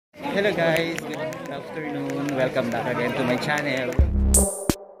Hello guys, good afternoon. Welcome back again to my channel.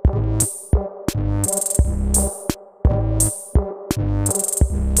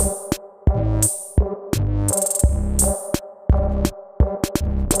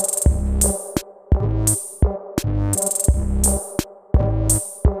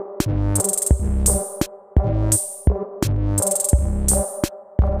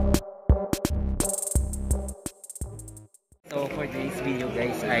 So for this video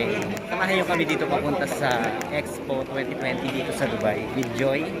guys ay samahan nyo kami dito papunta sa Expo 2020 dito sa Dubai with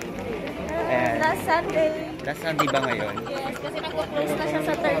Joy. And last Sunday. Last Sunday ba ngayon? Yes, kasi nag-close na siya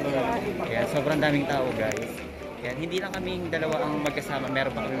sa third one. Kaya sobrang daming tao guys. Kaya hindi lang kaming dalawa ang magkasama,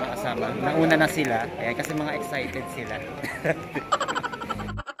 meron pa kami makasama. Nauna na sila, kaya kasi mga excited sila.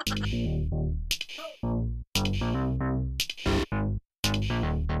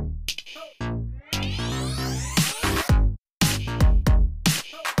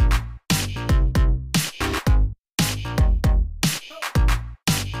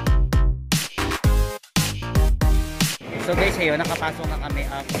 So guys, ayun, nakapasok na kami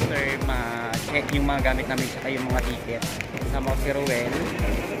after ma-check yung mga gamit namin tsaka yung mga ticket. Kasama ko si Ruel.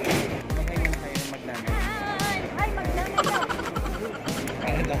 Okay muna tayo magdanay. Hi, magdanay ka!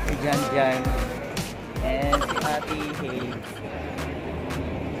 Si Jan. And si Ate Hay.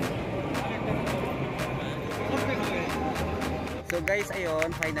 So guys,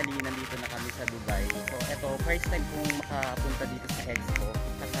 ayun, finally nandito na kami sa Dubai. So eto, first time kong makapunta dito sa Expo.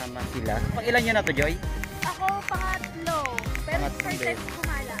 Kasama sila. Pang ilan nyo na to, Joy? Ako pangatlo. Pero first time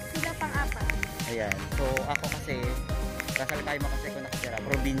kumala. Sila pang-apat. Ayan. So ako kasi, kasalita mo kasi ko nakatira,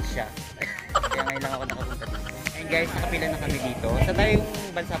 probinsya. Kaya ngayon lang ako nakapunta dito. And guys, nakapila na kami dito. Sa tayong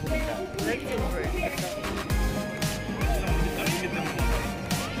bansa pumunta? Sa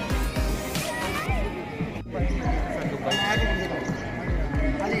Dubai.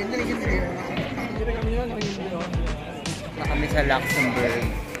 Na kami sa Luxembourg.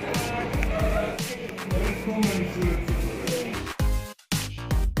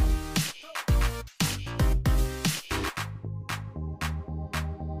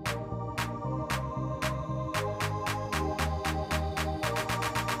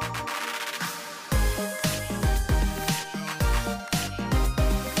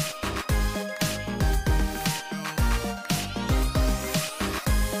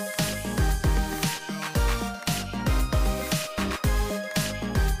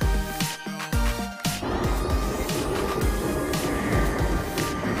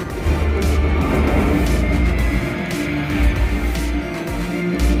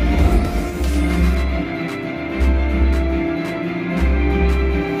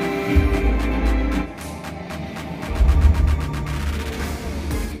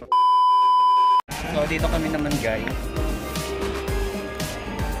 So dito kami naman guys.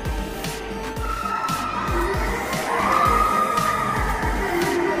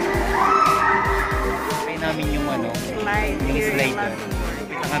 Try namin yung Slide. yung slide.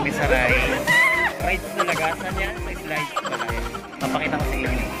 Dito kami sa ride. Rides talaga. Saan yan? Sa slides pala yan. Papakita ko sa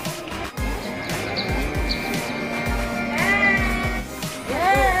inyo.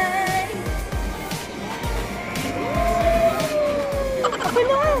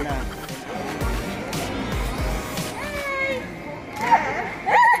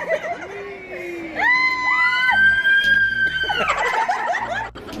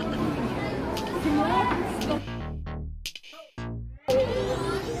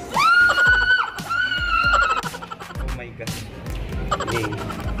 Oh my God. Yay.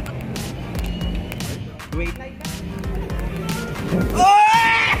 Wait. Oh!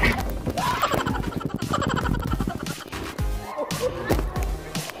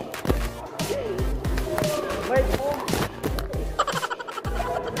 Wait.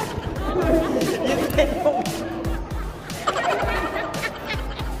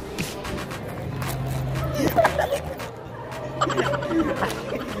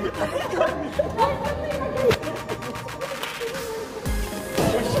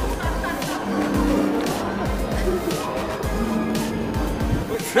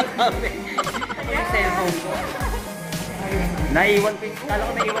 Yung cellphone ko. Naiwan ko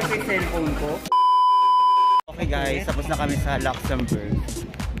yung cellphone ko. Okay guys, tapos na kami sa Luxembourg.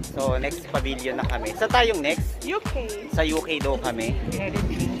 So next pavilion na kami. Sa tayong next? UK. Sa UK daw kami.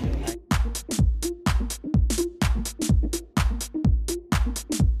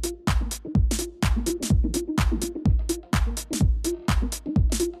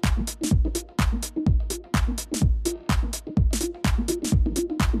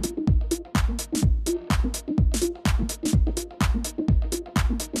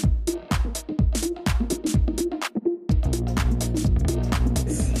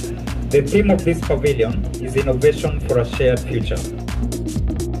 The theme of this pavilion is innovation for a shared future.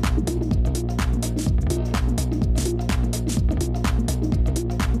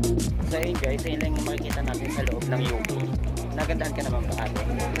 So ayun guys, ayun lang yung makikita natin sa loob ng UK. Nagandahan ka naman ba ate?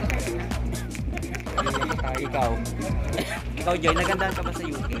 Ikaw? Ikaw Joy, nagandahan ka ba sa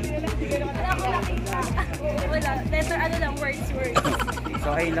UK? Wala. Letter ano lang, words.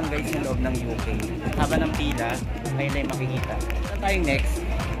 So ayun lang guys yung loob ng UK. Haba ng pila, ayun lang yung makikita. Saan tayo next?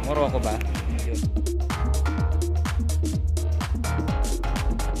 Morocco ba? Yun.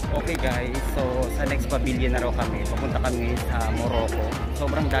 Okay guys, so sa next pavilion na raw kami. Papunta kami ngayon sa Morocco.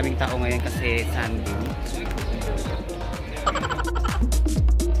 Sobrang daming tao ngayon kasi Sunday.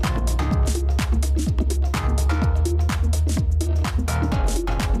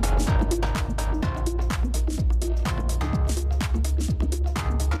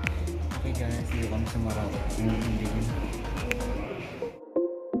 Okay guys, dito kami sa Morocco.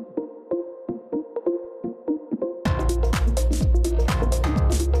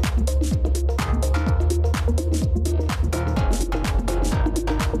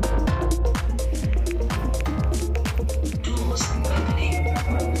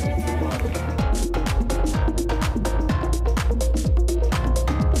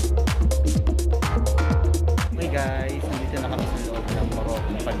 Guys, nandito na kami sa loob ng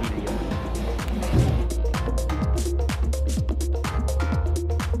Morocco Pavilion.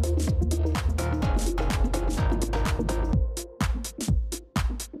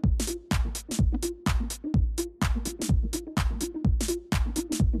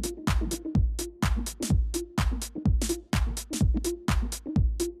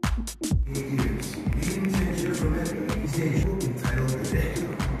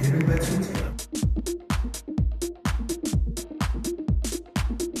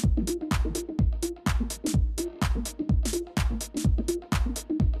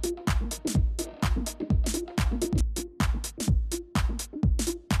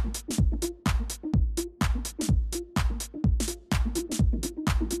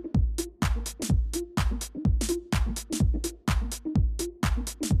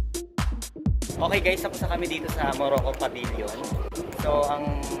 Okay guys, tapos na kami dito sa Morocco Pavilion. So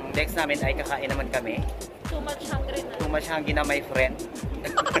ang next namin ay kakain naman kami. Too much hungry na. Too much hungry na my friend.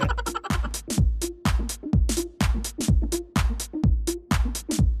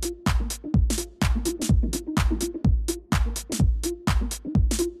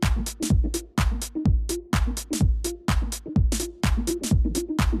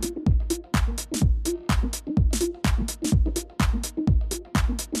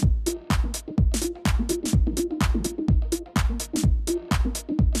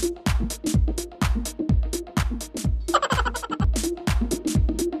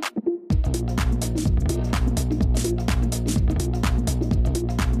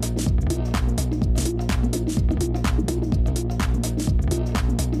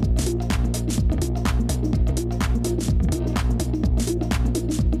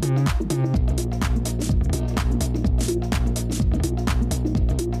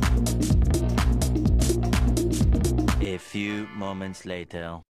 A few moments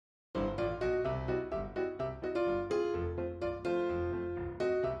later.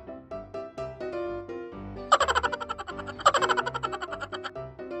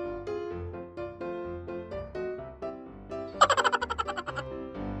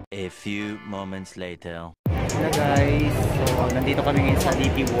 A few moments later. Hello guys, so nandito kami ngayon sa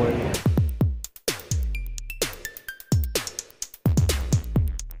DP World.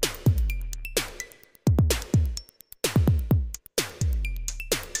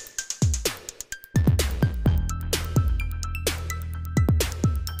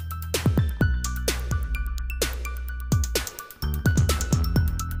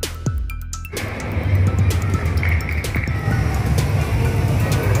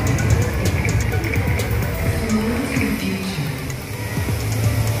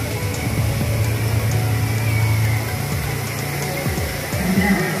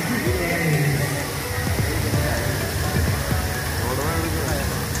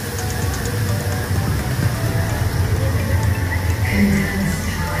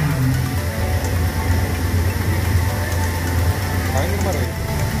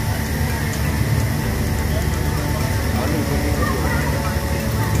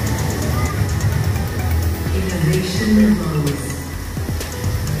 Innovation grows.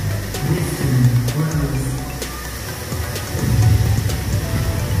 Wisdom grows.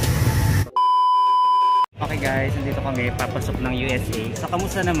 Okay guys, nandito kami papasok ng USA. So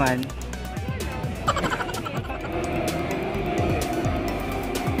kamusta naman?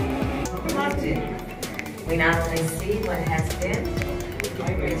 We not only see what has been,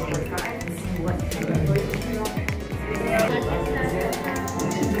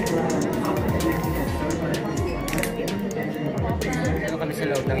 Dito kami sa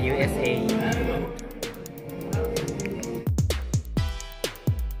loob ng USA.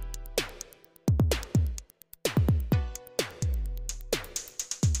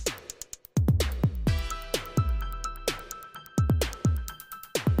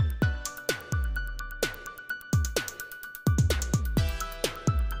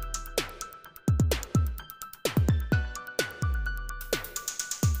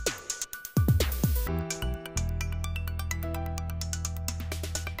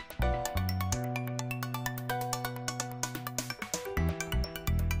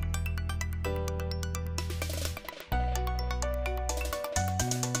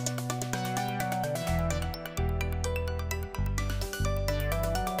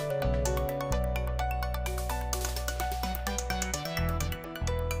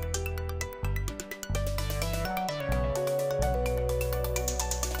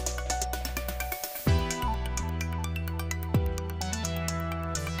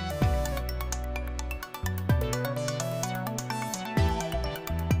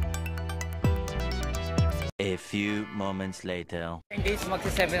 A few moments later. Guys, magsi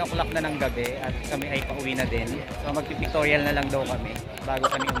 7 o'clock na ng gabi at kami ay pauwi na din. So magpipictorial na lang daw kami bago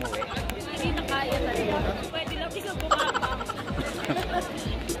kami umuwi. Hindi na kaya talaga.